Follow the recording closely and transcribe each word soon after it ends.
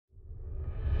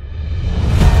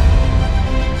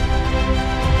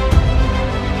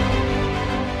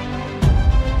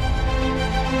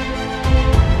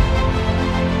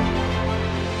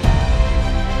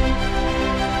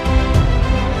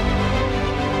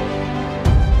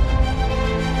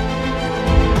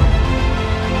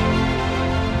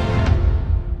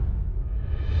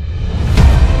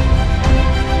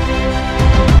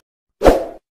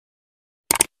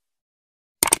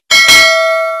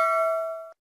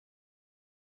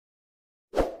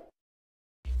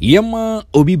Yama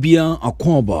Obibia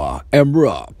Akwaba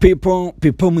Ebra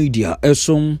People Media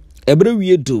Esum Ebre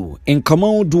Wiedu in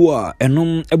Kamau Dua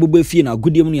Enum Ebubefi na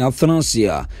Gudium ni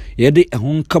Athanasia Yede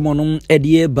Ehon Kamonum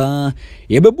Edieba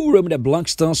Yebebu the Black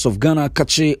Stars of Ghana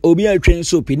Kache Obia train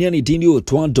so opinion Dini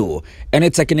Otto Addo and a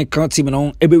technical team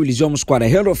on Ebelizom squad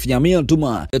ahead of Yamia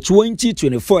Duma the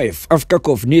 2025 Africa Cup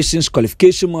of Nations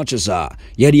qualification matches are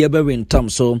Yedi Eberin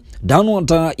Tamso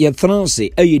Downwater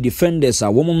Yathanasi Aye defenders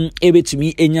are woman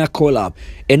Ebetimi Enya collab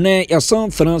Ene Yasan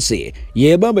Thanasi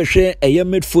Yeba Beshe Aye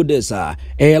midfielders are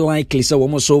likely so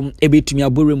womoso ebetumi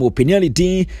abore mo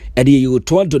penalty e de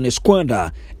Otto Addo ne squad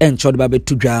and chod ba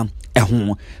betuja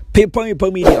ehun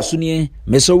paper media sunie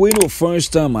meso we no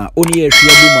first time oni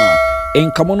ahwiabuma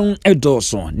en kamono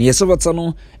edoso ne yesavata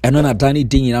no eno na dani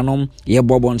dinyinanom ye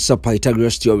bobon sa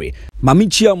Pythagoras theory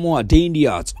mamichia mo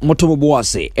adendiat motobo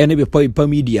ase ene be paper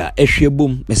media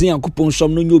ehwebum mese yankopon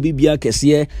som no nyobi bia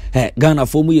kese Ghana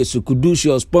fomu yesu Kudus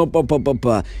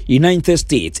Owusu United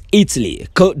States Italy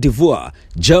Cote d'Ivoire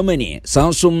Germany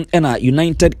Samsung and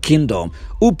United Kingdom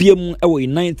UPM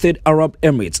United Arab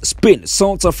Emirates Spain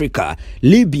South Africa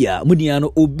Libya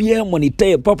muniano obia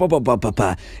monite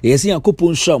papa yesi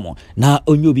yankopon som na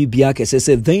onyobi bia kese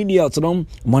se then out no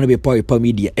mo be paper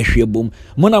media ehwebum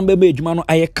mo na mbebe adwuma no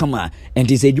aye kama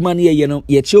and is adwuma no ye no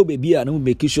ye che obebi a no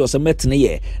make sure se metne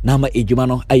ye na ma adwuma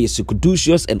no aye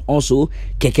Kudus and also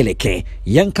kekeleke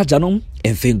yanka janom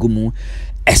enfengumu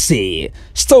essay.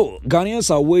 Still,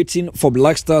 Ghanaians are waiting for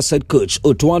Black Stars head coach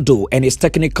Otto Addo and his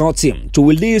technical team to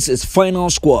release his final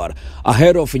squad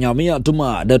ahead of Nyamia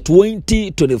Duma, the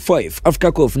 2025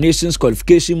 Africa Cup of Nations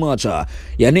qualification match.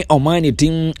 Yani Omani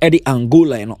team Eddie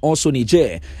Angola and also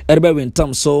Niger. In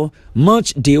terms of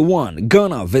match day 1,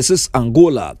 Ghana versus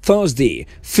Angola, Thursday,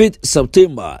 5th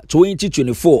September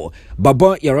 2024,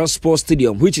 Baba Yara Sports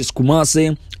Stadium, which is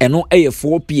Kumasi, and on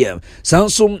 4 p.m.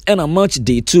 Samsung and a match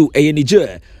day 2,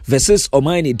 Niger versus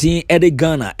Omani team Eddie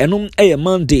Ghana and on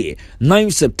Monday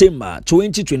 9 September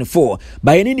 2024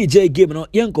 by any Niger game no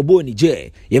Yankobo Niger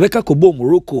Yebeka Kobo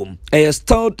Morocco a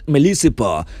stout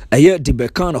Melisipa a year de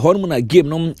Bekan Hormona game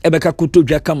no Ebeka Kuto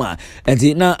Jakama and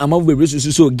na amawe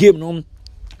resusu game no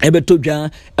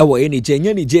Ebetoja ewo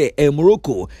Niger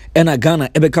Morocco ena Ghana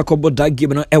ebeka kobo da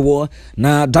game no ewo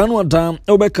na danwada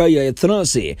obeka ye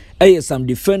Thanasi some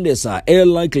defenders are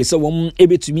likely so wom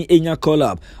ebetumi enya call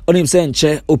up on him say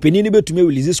nche opinion betumi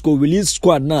release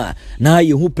squad na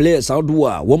ye who players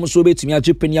outdoor wom so betumi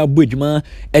agipeni abudjuma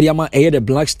ediama the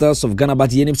Black Stars of Ghana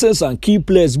but yenim say some key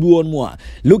players bu on more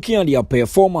looking at their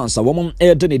performance wom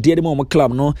the dey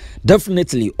club no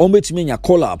definitely betumi enya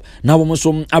call up na wom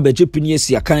so abegipeni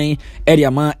sia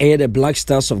Ediama the Black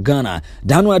Stars of Ghana.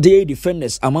 Danwa de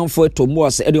defenders amanfo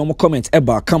tomoa se ediomo comment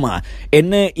eba kama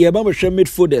ene yeba behwe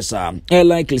midfielders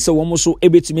likely so womo so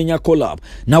ebetimi nya collab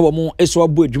na womo eso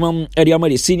abu adwuma ediama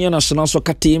the senior national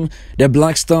soccer team the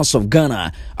Black Stars of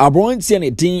Ghana. Abronti ne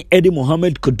din Eddie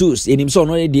Mohammed Kudus enim so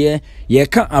no de ye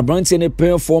ka Abronti ne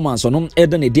performance on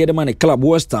eden de man club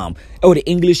West Ham the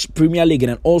English Premier League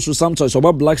and also sometimes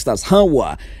about Black Stars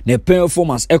hawa ne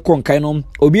performance ekon kainom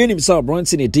obi enim so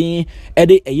Abronti ne din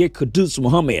Eddie Kudus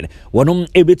Mohammed wonom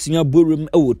ebetimi aburum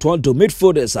Otto Addo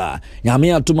midfielders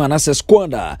nyame atuma na se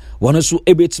squad wono so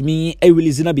ebetimi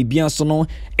release na bibia so no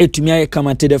etumi aye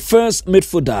kamante the first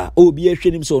midfielder obi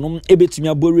ehwenim so no ebetimi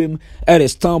aburum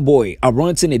star boy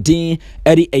Abronti ne din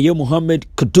Eddie Mohammed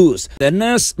Kudus. The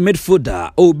next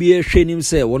midfielder obi ehwenim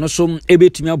se wono so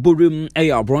ebetimi aburum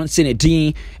Abronti ne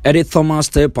din Thomas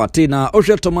Partey na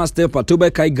ohwe Thomas Partey be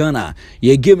kai Ghana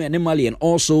ye game animally and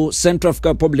also Central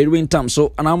Africa Public win time so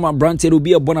anama Brandt will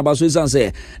be a bonaba so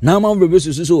say na man reverse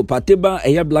so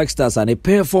Pateba Black Stars and a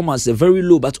performance very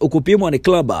low but okopiem on the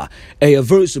club a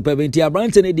very superb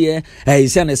Brandt ne there he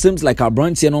seems like a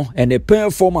Brandt and the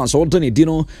performance alternate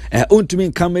dino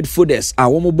untumi come midfielders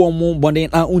womo bom bonden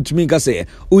untumi ka say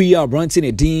we are Brandt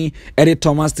ne din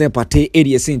Thomas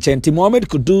Partey sin Chenti Mohammed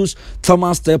Kudus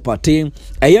Thomas Partey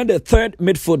the third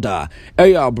midfielder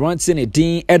Brandt ne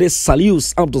din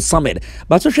Salius Abdul Samad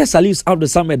but Salius Abdul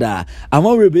Samad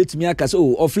among rebate me aka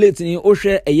so of late ni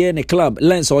ohwe ne club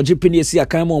lens or jipini si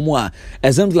aka mo a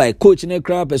exams like coach ne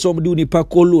club so do ni pa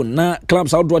colon na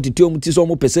clubs outdoor titiom ti so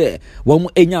mo pese wo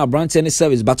enya Brandt ne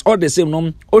service but all the same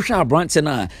no ohwe Brandt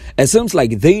na exams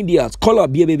like the India color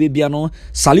bia no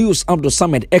Salius Abdul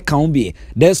Samad account be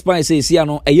despite say si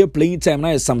no playing time na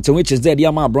is something which is there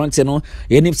dia ma Brandt no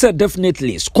yenim said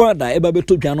definitely squad eba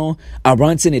beto dwa no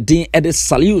Brandt ne din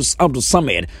Salius Abdul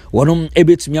Samad wonom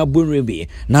ebetumi abunre bi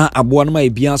na aboa no ma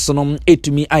ebia so no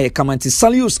etumi aye kamanti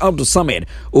Salius Abdul Samad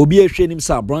obi ehwe nim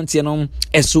sa brantie no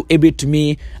eso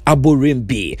ebetumi aborem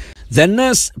bi. The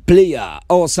next player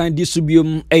all signed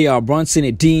distribuum air brantie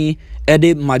ne din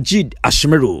ede Majid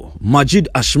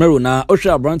Ashimeru na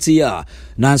osha brantie ya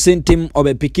na sentim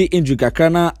obepiki injury kakra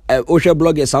na osha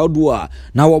bloggers outdoor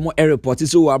na wo mo report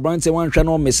so wa brantie wan hwe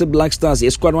no messe Black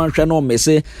Stars squad wan hwe no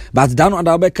messe but dano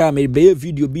adabeka me be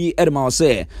video bi edema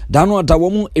say dano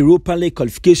adawo mo Europa League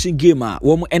qualification game a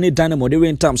wo mo any dynamo de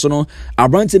win time so no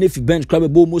abrantie ne fi bench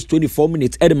club almost 24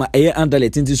 minutes edema air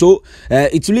underlet nti so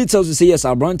it leads us to say yes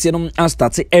abrantie no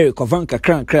start Eric Ovanka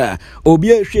kra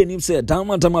obi a hwe nim say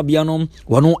dama bia no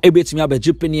wono ebetimi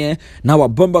abegipenie na wa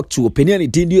bomb to opinion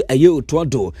dindi aye Otto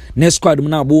Addo next squad mu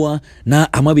na boa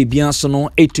na amabibia so no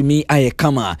etumi aye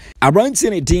kama abrantie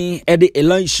ne din ede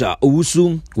Elisha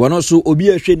Owusu wono so obi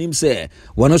a hwe nim say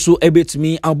wono so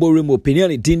ebetimi abore mo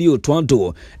opinion dindi Otto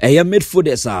Addo eye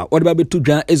midfielders a wode ba betu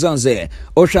dwan ezanze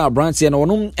ohwa abrantie no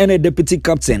wono ene deputy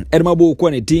captain edmabo ko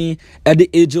ne din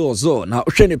ede Ozo na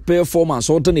ohwe ne performance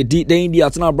oto ne din di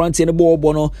atena abrantie ne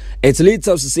bo no it leads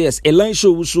us to say yes Elisha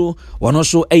Owusu wono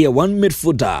so eye one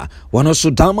midfielder wono so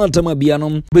dama bia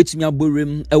no betimi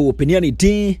aborem e wo opinion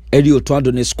din ede Otto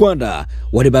Addo ne squad a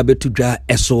wode ba betu dwa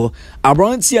eso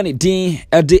abrantie ne din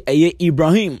ede eye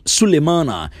Ibrahim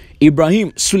Sulemana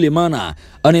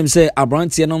anem say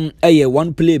abrantie no eye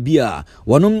one play bia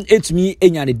wonom etimi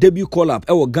enya ne debut call up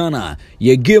e wo Ghana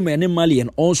ye game ene Mali and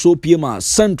also Pima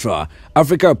Central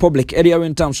Africa Republic area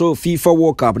in terms so FIFA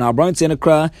World Cup na abrantie no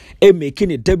kra e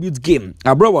making a debut game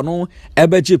abra no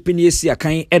ebeje pinesi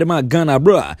akan edema Ghana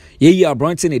bra ye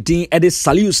abrantie ne din ede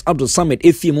Salius Abdul Samad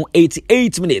efimo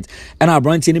 88 minutes and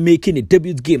abrantie ne making a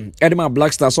debut game edema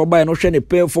Black Stars so by no hwe ne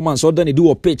performance or done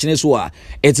do pitch ne so a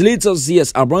it leads us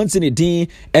yes abrantie ne din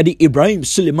ede Ibrahim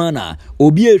Sulemana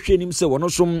obi ehwe nim se wono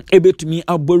so ebetumi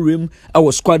aborem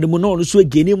awo squad mu no so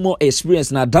gaining more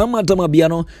experience na dama bia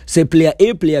no say player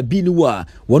A player B ni wa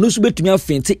wono so betumi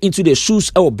afente into the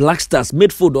shoes awo Black Stars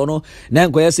midfield no na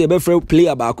nkoya say be free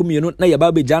player ba ko mienu na ye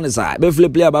ba be janisa be free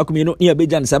player ba ko mienu na ye be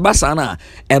janisa basa na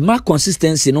e ma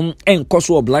consistency no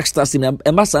enkoso Black Stars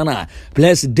e basa na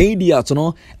players daily at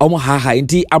no omo ha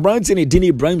nti abrantie ne din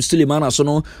Ibrahim Sulemana so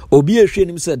no obi ehwe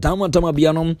nim se dama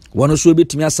bia no wono so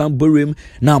betumi asam borem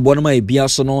na abonoma ebia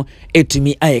so no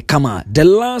etumi aye kama the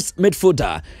last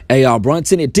midfielder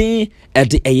abrantie ne din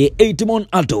ede Edmond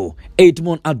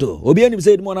Addo obi anim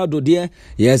say Edmond Addo de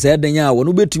yes edenya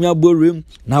wono betumi aborem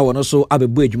na wono so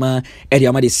abebo adwuma ede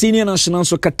amade senior national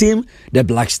soccer team the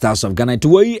Black Stars of Ghana to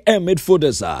we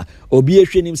midfielders obi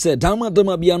ehwe nim say dama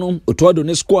bia no Otto Addo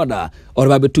ne squad or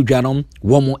ba betu dwanom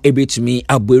wo mo ebetumi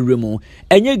aborem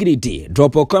enye gridi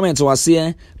drop a comment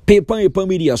wase paper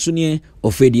media sunye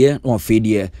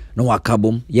ofedie no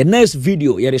wakabum your next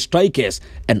video your strikers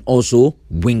and also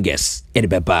wingers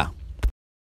edibeba